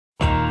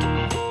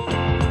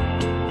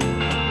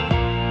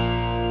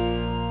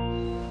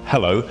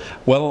Hello.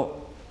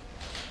 Well,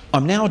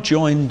 I'm now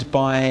joined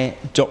by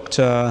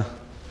Dr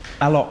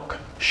Alok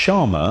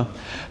Sharma,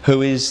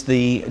 who is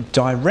the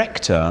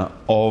director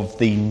of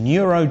the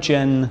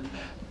NeuroGen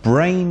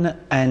Brain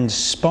and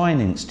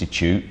Spine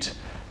Institute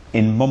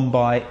in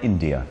Mumbai,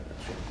 India.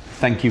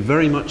 Thank you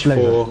very much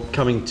for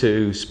coming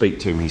to speak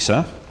to me,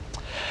 sir.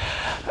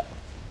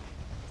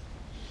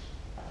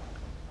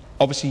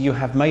 Obviously, you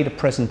have made a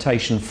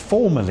presentation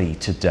formally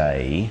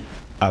today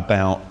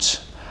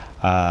about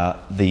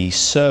the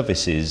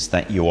services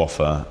that you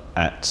offer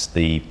at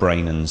the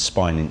Brain and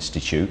Spine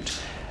Institute.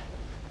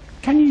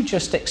 Can you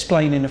just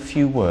explain in a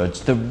few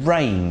words the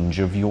range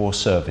of your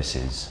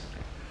services?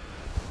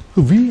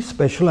 We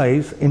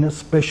specialize in a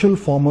special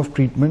form of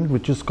treatment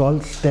which is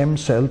called stem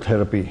cell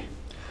therapy.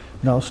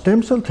 Now,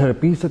 stem cell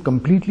therapy is a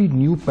completely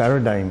new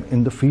paradigm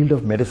in the field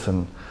of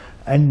medicine,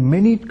 and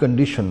many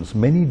conditions,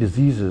 many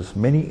diseases,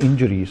 many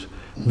injuries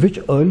which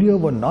earlier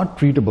were not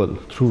treatable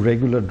through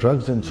regular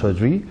drugs and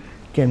surgery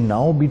can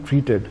now be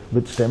treated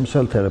with stem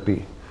cell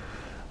therapy.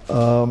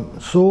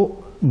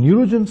 So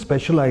NeuroGen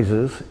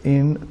specializes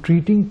in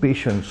treating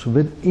patients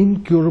with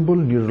incurable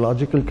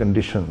neurological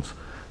conditions,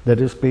 that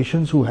is,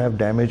 patients who have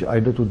damage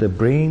either to their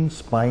brain,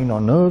 spine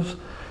or nerves,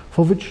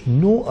 for which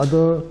no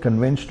other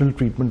conventional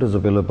treatment is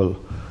available.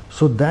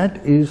 So that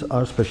is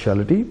our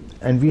specialty,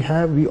 and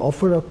we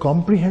offer a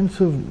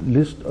comprehensive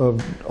list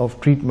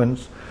of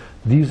treatments.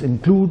 These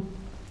include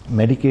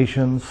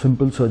medications,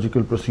 simple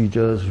surgical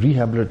procedures,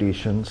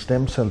 rehabilitation,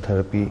 stem cell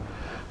therapy.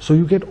 So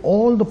you get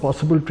all the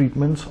possible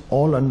treatments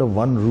all under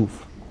one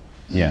roof.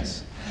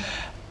 Yes.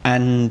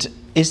 And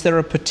is there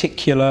a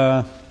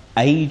particular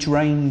age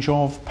range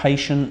of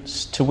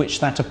patients to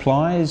which that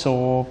applies,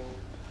 or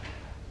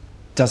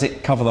does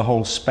it cover the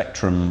whole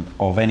spectrum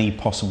of any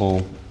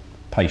possible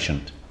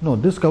patient? No,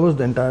 this covers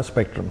the entire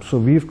spectrum. So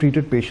we've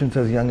treated patients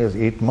as young as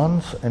 8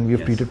 months, and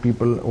we've treated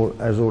people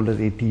as old as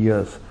 80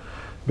 years.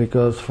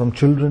 Because from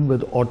children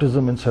with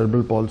autism and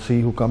cerebral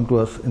palsy who come to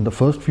us in the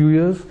first few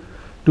years,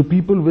 to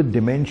people with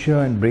dementia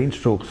and brain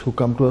strokes who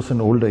come to us in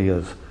older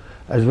years,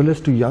 as well as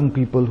to young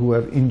people who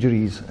have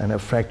injuries and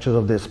have fractures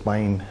of their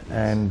spine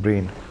and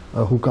brain,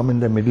 who come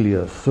in their middle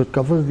years. So it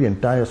covers the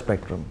entire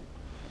spectrum.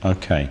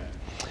 Okay.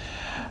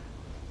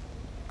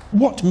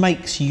 What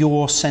makes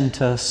your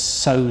centre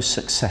so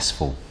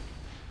successful?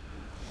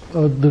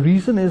 The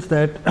reason is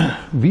that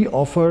we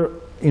offer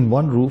in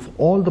one roof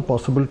all the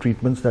possible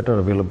treatments that are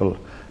available,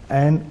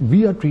 and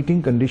we are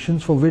treating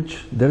conditions for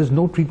which there is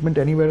no treatment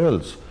anywhere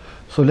else.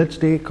 So let's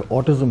take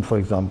autism, for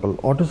example.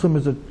 Autism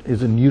is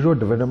a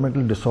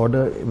neurodevelopmental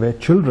disorder where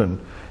children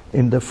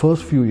in their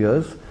first few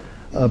years,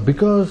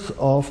 because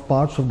of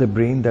parts of their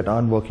brain that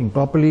aren't working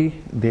properly,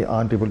 they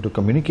aren't able to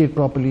communicate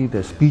properly,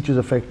 their speech is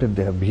affected,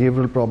 they have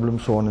behavioral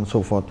problems, so on and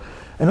so forth.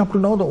 And up to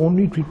now, the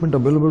only treatment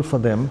available for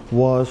them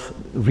was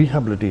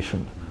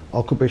rehabilitation,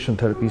 occupational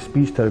therapy,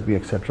 speech therapy,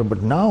 etc.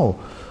 But now,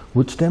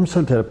 with stem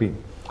cell therapy,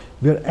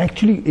 we are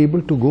actually able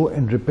to go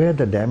and repair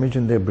the damage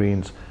in their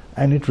brains,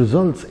 and it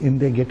results in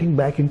their getting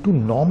back into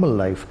normal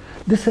life.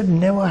 This had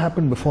never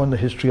happened before in the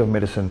history of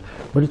medicine,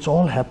 but it's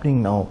all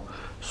happening now.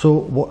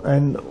 So,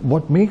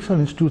 what makes our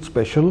institute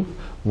special?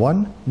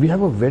 One, we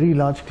have a very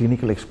large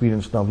clinical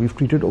experience now. We've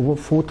treated over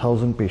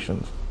 4,000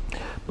 patients.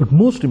 But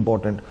most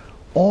important,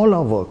 all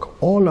our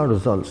work, all our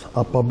results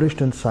are published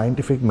in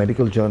scientific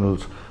medical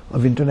journals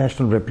of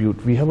international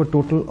repute. We have a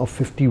total of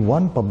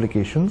 51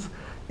 publications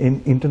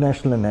in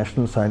international and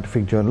national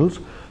scientific journals.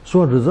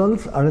 So our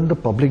results are in the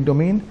public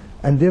domain,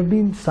 and they've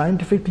been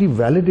scientifically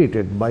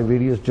validated by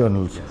various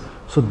journals. Yes.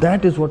 So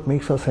that is what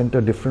makes our center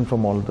different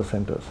from all other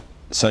centers.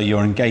 So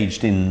you're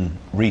engaged in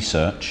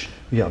research?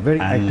 Yeah, very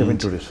active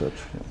into research.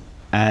 Yeah.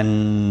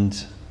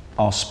 And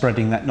are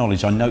spreading that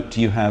knowledge. I note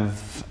you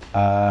have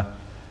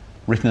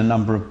written a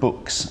number of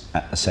books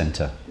at the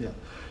centre. Yeah.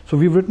 So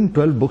we've written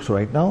 12 books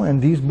right now,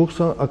 and these books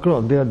are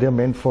across, they're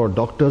meant for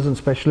doctors and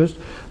specialists,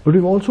 but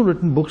we've also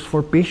written books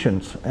for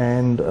patients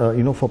and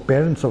for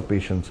parents of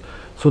patients,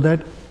 so that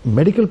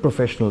medical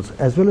professionals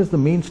as well as the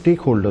main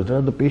stakeholders, that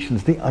are the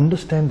patients, they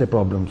understand their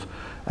problems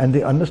and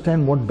they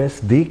understand what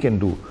best they can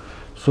do.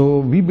 So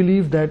we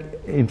believe that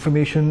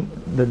information,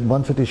 that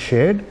once it is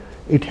shared,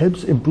 it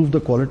helps improve the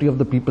quality of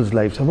the people's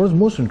lives. And what is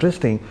most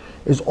interesting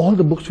is all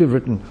the books we've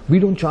written, we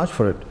don't charge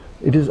for it.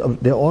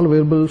 They're all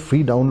available,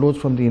 free downloads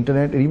from the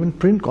internet, and even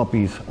print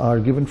copies are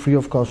given free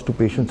of cost to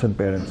patients and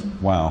parents.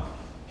 Wow.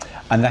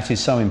 And that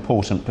is so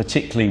important,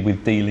 particularly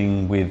with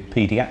dealing with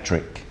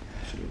paediatric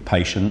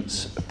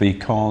patients,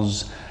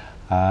 because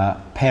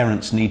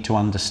parents need to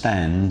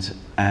understand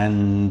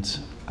and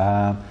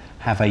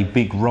have a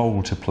big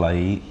role to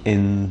play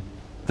in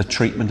the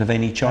treatment of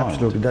any child.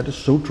 Absolutely, that is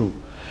so true.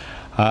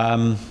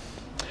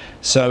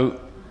 So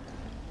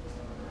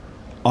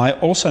I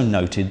also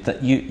noted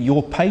that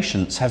your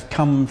patients have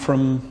come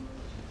from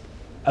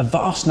a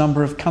vast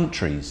number of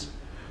countries.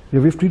 Yeah,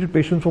 we've treated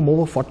patients from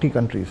over 40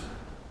 countries.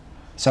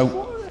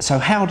 So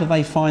how do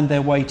they find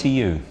their way to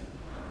you?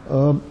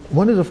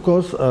 One is, of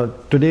course,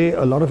 today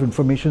a lot of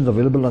information is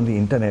available on the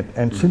internet,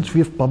 and since we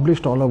have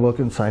published all our work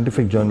in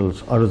scientific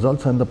journals, our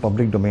results are in the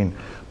public domain.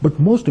 But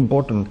most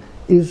important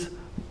is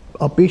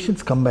our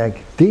patients come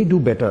back, they do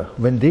better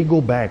when they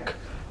go back.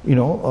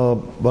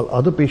 While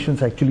other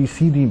patients actually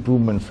see the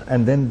improvements,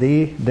 and then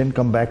they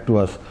come back to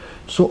us.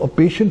 So a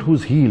patient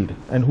who's healed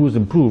and who's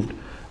improved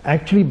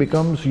actually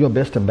becomes your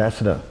best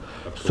ambassador.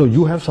 So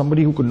you have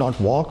somebody who could not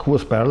walk, who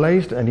was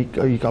paralyzed, and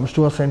he comes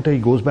to our center, he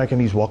goes back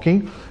and he's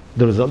walking.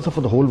 The results are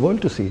for the whole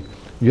world to see.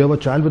 You have a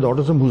child with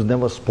autism who's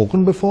never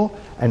spoken before,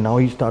 and now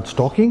he starts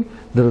talking.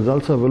 The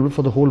results are available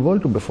for the whole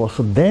world to before.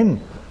 So then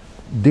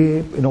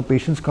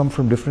patients come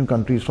from different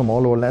countries, from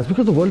all over lands,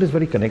 because the world is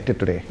very connected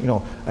today.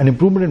 An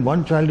improvement in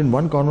one child in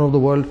one corner of the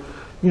world,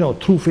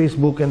 through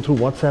Facebook and through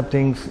WhatsApp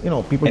things,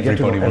 people get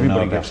to know,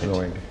 everybody gets to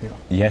know it.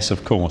 Yes,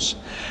 of course.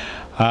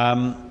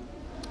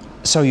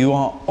 So you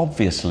are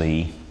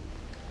obviously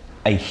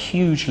a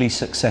hugely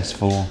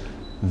successful,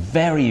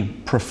 very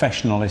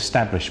professional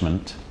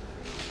establishment.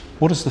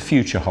 What does the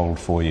future hold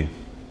for you?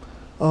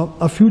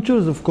 Our future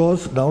is, of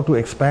course, now to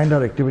expand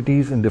our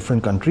activities in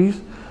different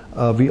countries.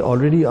 We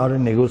already are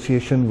in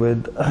negotiation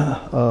with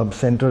a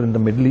center in the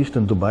Middle East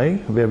in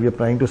Dubai, where we are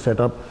trying to set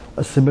up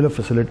a similar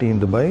facility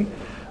in Dubai.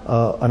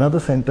 Another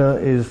center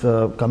is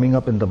coming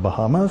up in the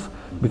Bahamas,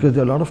 because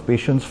there are a lot of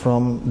patients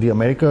from the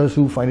Americas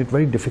who find it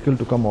very difficult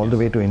to come all the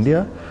way to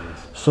India.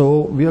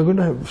 So we are going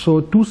to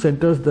have two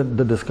centers that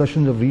the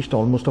discussions have reached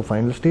almost a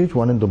final stage,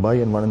 one in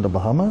Dubai and one in the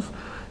Bahamas.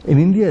 In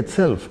India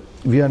itself,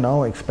 we are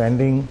now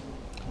expanding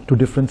to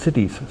different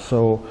cities.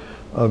 So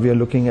we are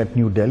looking at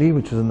New Delhi,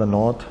 which is in the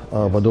north,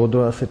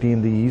 Vadodara city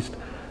in the east,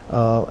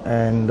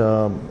 and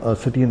a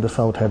city in the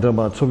south,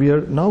 Hyderabad. So we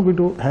are now going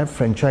to have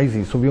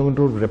franchisees. So we are going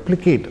to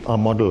replicate our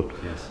model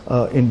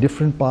in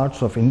different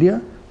parts of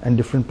India and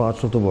different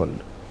parts of the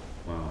world.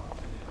 Wow.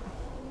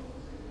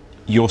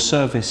 Your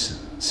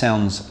service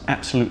sounds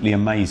absolutely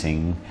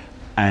amazing,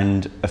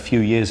 and a few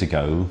years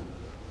ago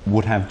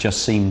would have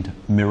just seemed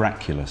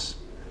miraculous.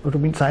 It would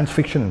have been science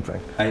fiction, in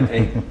fact.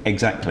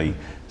 Exactly.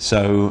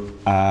 So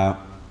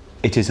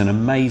it is an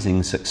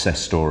amazing success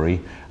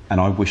story,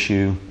 and I wish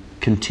you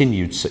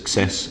continued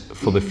success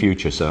for the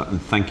future, sir.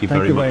 And thank you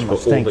very much for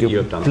all that you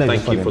have done.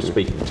 Thank you for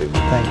speaking to me.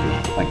 Thank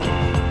you. Thank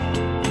you.